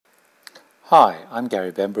Hi, I'm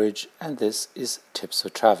Gary Bembridge, and this is Tips for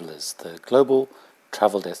Travelers, the global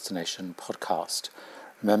travel destination podcast.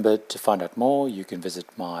 Remember, to find out more, you can visit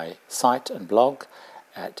my site and blog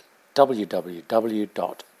at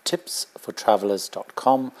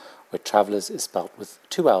www.tipsfortravelers.com, where travelers is spelled with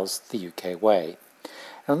two L's the UK way.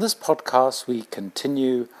 And on this podcast, we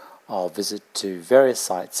continue our visit to various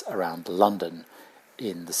sites around London,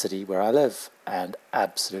 in the city where I live and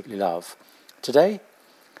absolutely love. Today,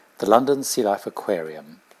 the London Sealife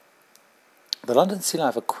Aquarium. The London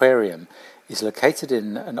Sealife Aquarium is located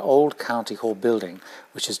in an old County Hall building,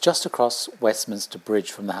 which is just across Westminster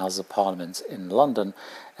Bridge from the Houses of Parliament in London,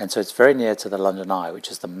 and so it's very near to the London Eye,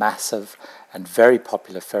 which is the massive and very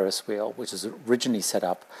popular Ferris wheel, which was originally set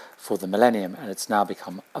up for the millennium, and it's now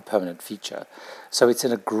become a permanent feature. So it's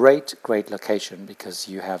in a great location because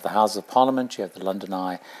you have the Houses of Parliament, you have the London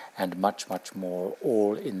Eye, and much more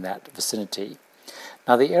all in that vicinity.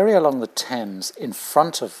 Now, the area along the Thames in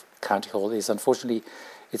front of County Hall is, unfortunately,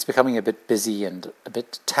 it's becoming a bit busy and a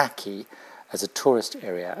bit tacky as a tourist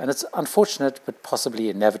area. And it's unfortunate, but possibly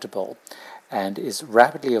inevitable, and is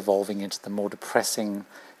rapidly evolving into the more depressing,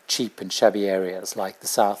 cheap and shabby areas like the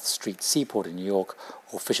South Street Seaport in New York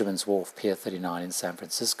or Fisherman's Wharf, Pier 39 in San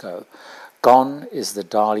Francisco. Gone is the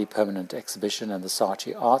Dali Permanent Exhibition and the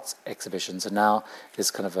Saatchi Arts Exhibitions, and now there's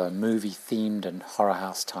kind of a movie-themed and horror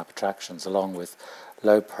house type attractions, along with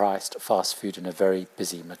low-priced fast food and a very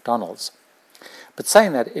busy McDonald's. But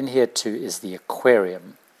saying that, in here too is the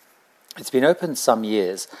aquarium. It's been open some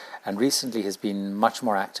years and recently has been much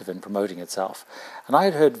more active in promoting itself, and I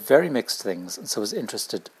had heard very mixed things and so was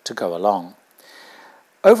interested to go along.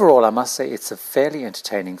 Overall, I must say it's a fairly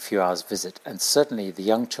entertaining few hours visit, and certainly the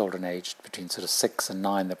young children aged between sort of 6 and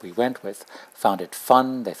 9 that we went with found it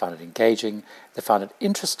fun, they found it engaging, they found it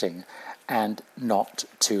interesting, and not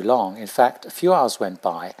too long. In fact, a few hours went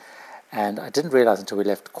by, and I didn't realize until we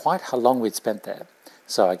left quite how long we'd spent there.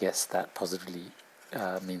 So I guess that positively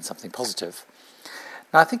means something positive.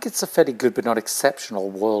 Now, I think it's a fairly good but not exceptional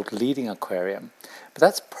world-leading aquarium, but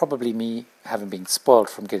that's probably me having been spoiled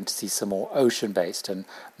from getting to see some more ocean-based and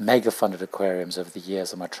mega-funded aquariums over the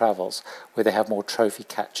years of my travels, where they have more trophy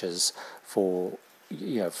catchers for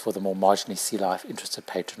the more marginally sea life interested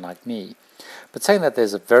patron like me. But saying that,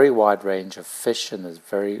 there's a very wide range of fish and there's a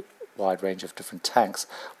very wide range of different tanks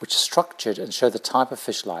which are structured and show the type of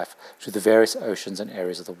fish life through the various oceans and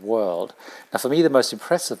areas of the world. Now, for me, the most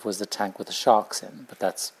impressive was the tank with the sharks in, but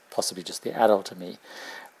that's possibly just the adult in me.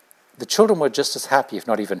 The children were just as happy, if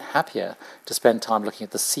not even happier, to spend time looking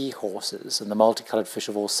at the seahorses and the multicolored fish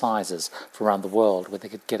of all sizes from around the world, where they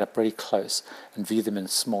could get up really close and view them in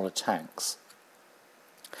smaller tanks.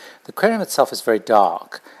 The aquarium itself is very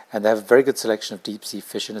dark, and they have a very good selection of deep-sea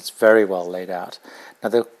fish, and it's very well laid out. Now,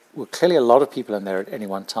 there were clearly a lot of people in there at any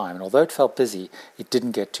one time, and although it felt busy, it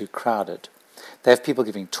didn't get too crowded. They have people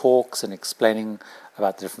giving talks and explaining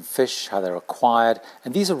about the different fish, how they're acquired,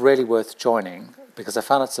 and these are really worth joining because I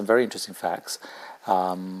found out some very interesting facts.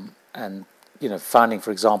 Finding,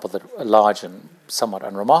 for example, that a large and somewhat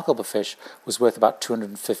unremarkable fish was worth about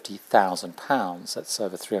 £250,000. That's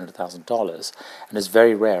over $300,000, and is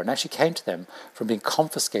very rare, and actually came to them from being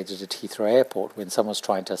confiscated at Heathrow Airport when someone was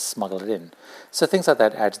trying to smuggle it in. So things like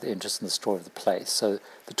that add to the interest in the story of the place. So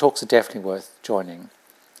the talks are definitely worth joining.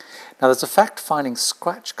 Now, there's a fact-finding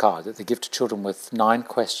scratch card that they give to children with 9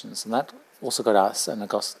 questions, and that also got us and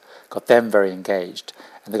got them very engaged.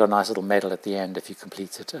 And they got a nice little medal at the end if you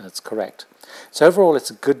complete it and it's correct. So overall,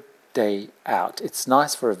 it's a good day out. It's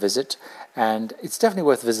nice for a visit, and it's definitely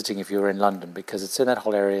worth visiting if you're in London because it's in that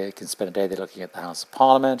whole area. You can spend a day there looking at the House of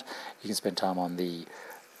Parliament. You can spend time on the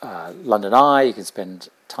London Eye. You can spend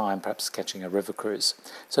time perhaps catching a river cruise.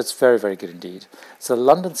 So it's very good indeed. So the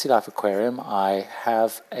London Sealife Aquarium, I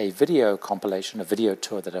have a video compilation, a video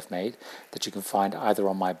tour that I've made that you can find either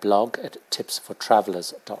on my blog at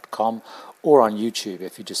tipsfortravelers.com or on YouTube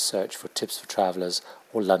if you just search for Tips for Travelers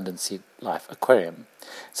or London Sealife Aquarium.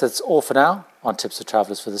 So that's all for now on Tips for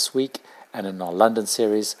Travelers for this week and in our London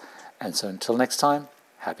series. And so until next time,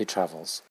 happy travels.